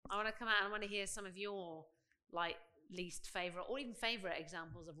to come out and I want to hear some of your least favorite or even favorite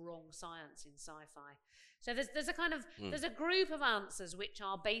examples of wrong science in sci-fi. So there's a kind of there's a group of answers which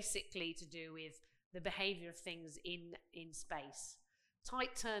are basically to do with the behavior of things in space.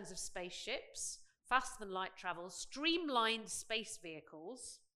 Tight turns of spaceships, faster than light travel, streamlined space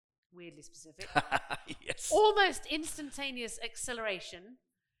vehicles, weirdly specific. Yes. Almost instantaneous acceleration,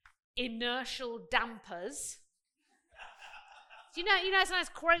 inertial dampers. You know, sometimes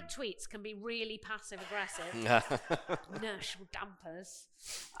quote tweets can be really passive-aggressive. Inertial dampers,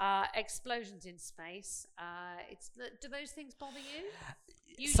 explosions in space. Do those things bother you?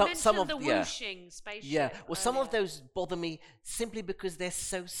 You mentioned the whooshing spaceship. Yeah, well, some of earlier. those bother me simply because they're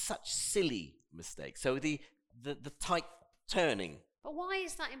such silly mistakes. So the tight turning. But why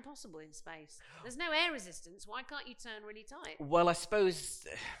is that impossible in space? There's no air resistance. Why can't you turn really tight? Well, I suppose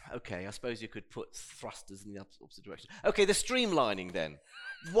you could put thrusters in the opposite direction. Okay, the streamlining then.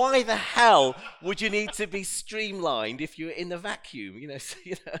 Why the hell would you need to be streamlined if you're in a vacuum? So,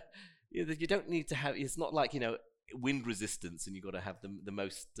 you don't need to have. It's not like wind resistance, and you've got to have the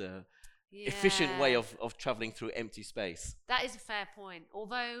most efficient way of traveling through empty space. That is a fair point.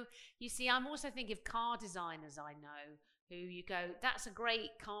 Although, you see, I'm also thinking of car designers I know who you go, that's a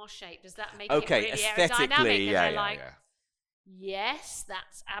great car shape. Does that make it really aerodynamic? And they're like, yes,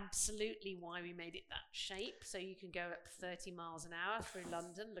 that's absolutely why we made it that shape. So you can go up 30 miles an hour through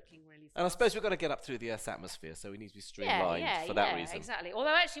London looking really fast. And I suppose we've got to get up through the Earth's atmosphere, so we need to be streamlined for that reason. Exactly.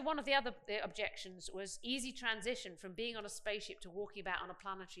 Although actually one of the other objections was easy transition from being on a spaceship to walking about on a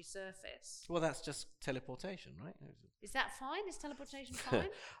planetary surface. Well, that's just teleportation, right? Is that fine? Is teleportation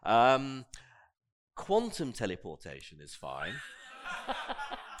fine? Quantum teleportation is fine.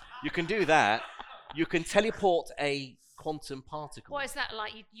 You can do that. You can teleport a quantum particle. What is that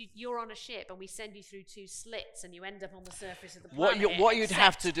like? You're on a ship and we send you through two slits and you end up on the surface of the planet. What you'd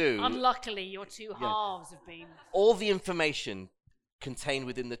have to do... Unluckily, your two halves have been... All the information contained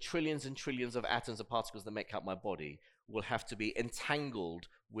within the trillions and trillions of atoms and particles that make up my body will have to be entangled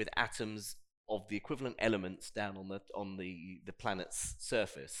with atoms of the equivalent elements down on the planet's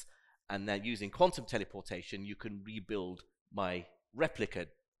surface. And then using quantum teleportation, you can rebuild my replica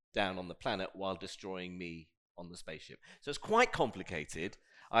down on the planet while destroying me on the spaceship. So it's quite complicated.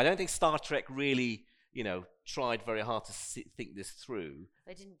 I don't think Star Trek really, tried very hard to think this through.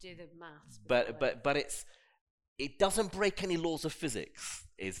 They didn't do the maths. But it doesn't break any laws of physics,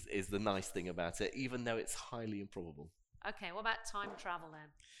 is the nice thing about it, even though it's highly improbable. Okay, what about time travel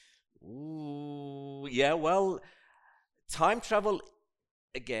then? Ooh, yeah, well, time travel,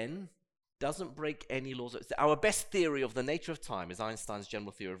 again, doesn't break any laws. Our best theory of the nature of time is Einstein's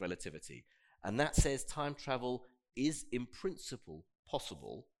general theory of relativity. And that says time travel is, in principle,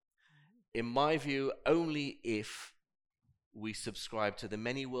 possible, in my view, only if we subscribe to the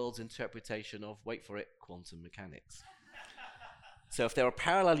many worlds interpretation of, wait for it, quantum mechanics. So if there are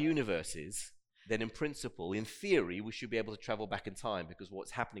parallel universes, then in principle, in theory, we should be able to travel back in time, because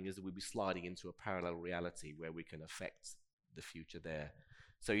what's happening is that we'll be sliding into a parallel reality where we can affect the future there.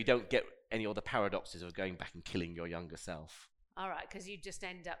 So you don't get any other paradoxes of going back and killing your younger self. All right, because you just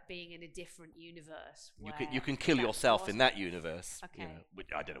end up being in a different universe. You can kill yourself in that universe. Okay. Which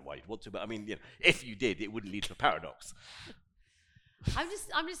I don't know why you'd want to, but I mean, if you did, it wouldn't lead to a paradox. I'm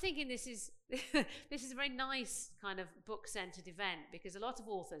just thinking this is a very nice kind of book-centered event, because a lot of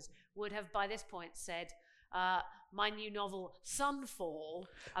authors would have by this point said, my new novel Sunfall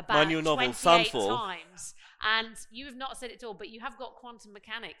about 28 times, and you have not said it at all, but you have got quantum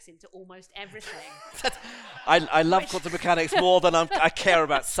mechanics into almost everything. I love quantum mechanics more than I care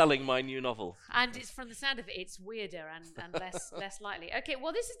about selling my new novel. And it's, from the sound of it, it's weirder and less likely. Okay,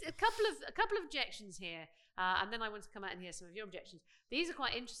 well, this is a couple of objections here, and then I want to come out and hear some of your objections. These are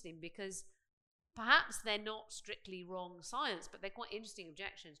quite interesting because perhaps they're not strictly wrong science, but they're quite interesting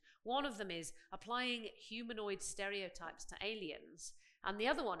objections. One of them is applying humanoid stereotypes to aliens, and the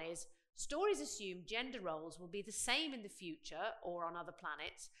other one is stories assume gender roles will be the same in the future or on other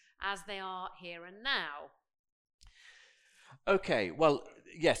planets as they are here and now. Okay, well,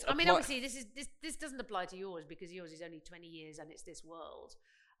 yes. I mean, obviously, this doesn't apply to yours because yours is only 20 years and it's this world.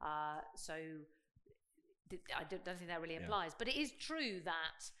 So I don't think that really applies. But it is true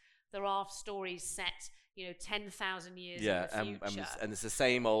that there are stories set, 10,000 years in the future. And it's the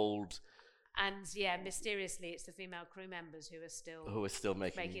same old... And, mysteriously, it's the female crew members who are still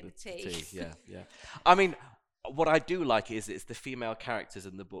making the tea. Yeah. I mean, what I do like is it's the female characters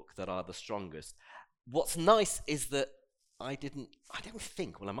in the book that are the strongest. What's nice is that I don't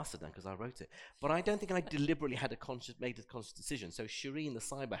think, well, I must have done because I wrote it, but I don't think I deliberately made a conscious decision. So Shireen, the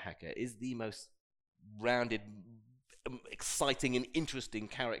cyber hacker, is the most rounded, exciting and interesting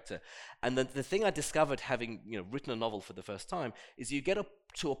character. And the thing I discovered, having written a novel for the first time, is you get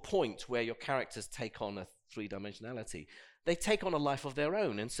to a point where your characters take on a three-dimensionality. They take on a life of their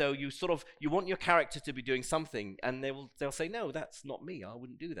own, and so you want your character to be doing something, and they'll say, no, that's not me, I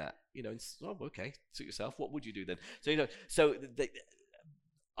wouldn't do that. Okay, suit yourself. What would you do then?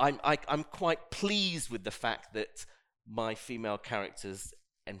 I'm quite pleased with the fact that my female characters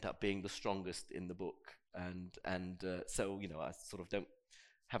end up being the strongest in the book, and so I sort of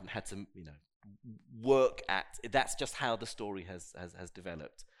haven't had to work at. That's just how the story has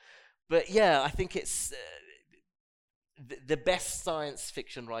developed. But yeah, I think it's the best science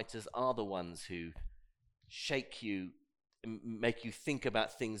fiction writers are the ones who shake you, make you think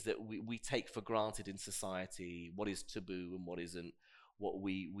about things that we take for granted in society, what is taboo and what isn't, what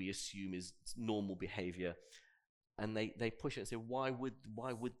we assume is normal behavior, and they push it and say, why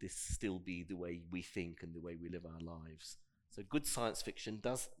would this still be the way we think and the way we live our lives? So good science fiction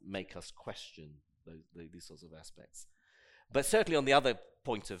does make us question these sorts of aspects. But certainly on the other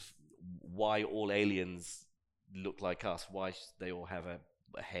point of why all aliens look like us, why they all have a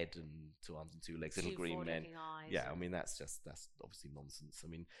head and 2 arms and 2 legs, little green men. Yeah, I mean that's obviously nonsense. I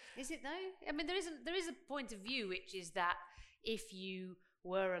mean, is it though? I mean, there is a point of view which is that if you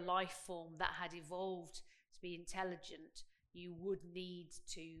were a life form that had evolved to be intelligent, you would need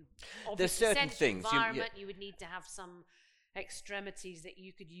to there's certain things environment. You would need to have some extremities that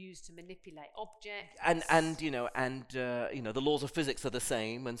you could use to manipulate objects. And the laws of physics are the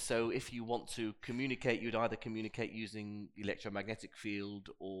same, and so if you want to communicate, you'd either communicate using electromagnetic field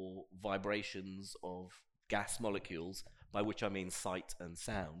or vibrations of gas molecules, by which I mean sight and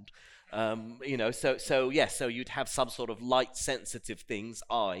sound. So you'd have some sort of light sensitive things,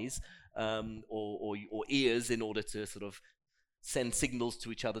 eyes, or ears, in order to sort of send signals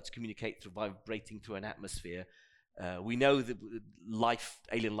to each other to communicate through vibrating through an atmosphere. We know that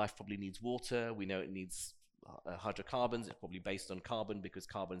alien life probably needs water. We know it needs hydrocarbons. It's probably based on carbon, because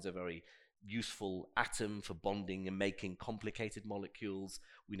carbon is a very useful atom for bonding and making complicated molecules.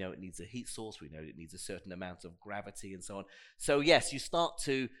 We know it needs a heat source. We know it needs a certain amount of gravity and so on. So yes, you start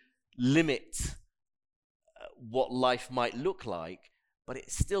to limit what life might look like, but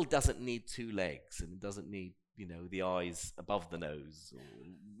it still doesn't need 2 legs, and it doesn't need the eyes above the nose.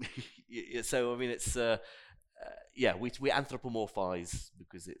 So I mean, it's we anthropomorphize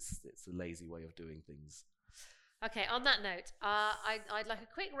because it's a lazy way of doing things. Okay, on that note, I'd like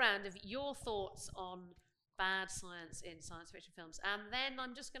a quick round of your thoughts on bad science in science fiction films, and then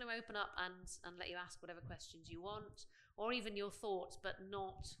I'm just going to open up and let you ask whatever questions you want, or even your thoughts, but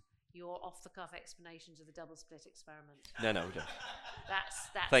not your off-the-cuff explanations of the double split experiment. No, we don't.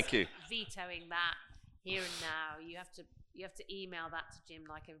 That's Thank you. Vetoing that here and now. You have to email that to Jim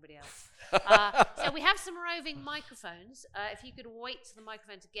like everybody else. So we have some roving microphones. If you could wait for the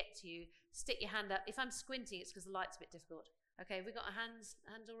microphone to get to you, stick your hand up. If I'm squinting, it's because the light's a bit difficult. Okay, have we got our hands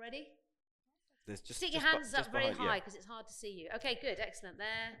already? Stick your hands up very high, because it's hard to see you. Okay, good, excellent.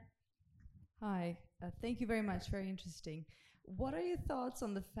 There. Hi, thank you very much. Very interesting. What are your thoughts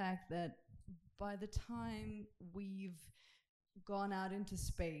on the fact that by the time we've gone out into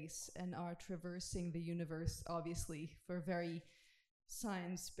space and are traversing the universe, obviously for very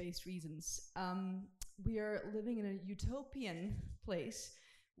science-based reasons, we are living in a utopian place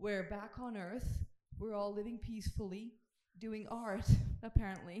where back on Earth we're all living peacefully, doing art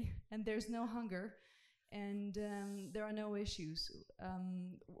apparently, and there's no hunger, and there are no issues.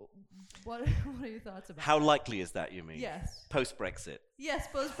 What are your thoughts about How that? likely is that, you mean? Yes. Post-Brexit? Yes,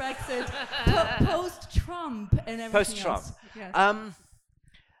 post-Brexit, post-Trump and everything Post-Trump. else. Yes.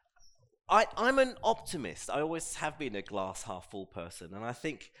 I'm an optimist. I always have been a glass half full person, and I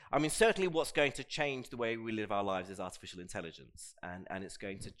think, certainly what's going to change the way we live our lives is artificial intelligence, and it's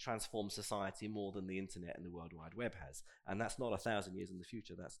going to transform society more than the internet and the World Wide Web has, and that's not 1,000 years in the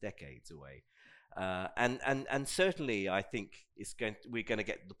future, that's decades away. And certainly I think we're going to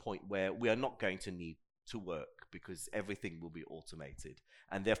get to the point where we are not going to need to work, because everything will be automated,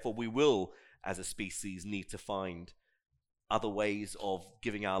 and therefore we will, as a species, need to find other ways of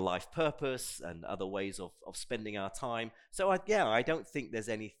giving our life purpose and other ways of spending our time. So I don't think there's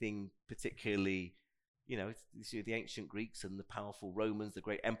anything particularly, the ancient Greeks and the powerful Romans, the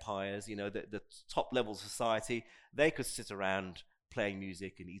great empires, the top levels of society, they could sit around playing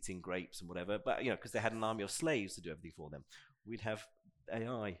music and eating grapes and whatever, but because they had an army of slaves to do everything for them. We'd have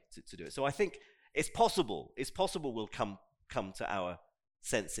AI to do it. So I think it's possible we'll come to our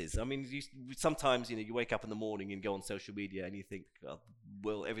senses. Sometimes you wake up in the morning and go on social media and you think,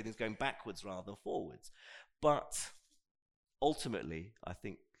 well, everything's going backwards rather than forwards. But ultimately, I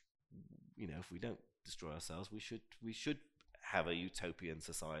think if we don't destroy ourselves. We should have a utopian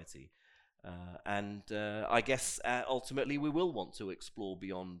society. And I guess ultimately we will want to explore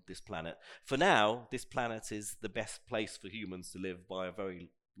beyond this planet. For now, this planet is the best place for humans to live by a very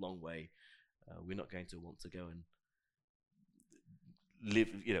long way. We're not going to want to go and live,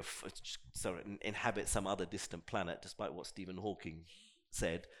 inhabit some other distant planet, despite what Stephen Hawking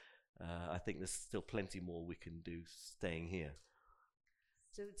said. I think there's still plenty more we can do staying here.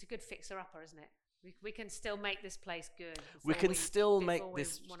 So it's a good fixer-upper, isn't it? We can still make this place good. We can still make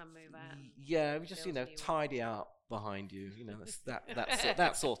this. Want to move out. Yeah, we just tidy out behind you.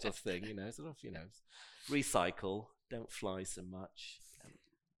 That sort of thing. Recycle. Don't fly so much.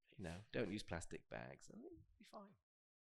 Don't use plastic bags. It'll be fine.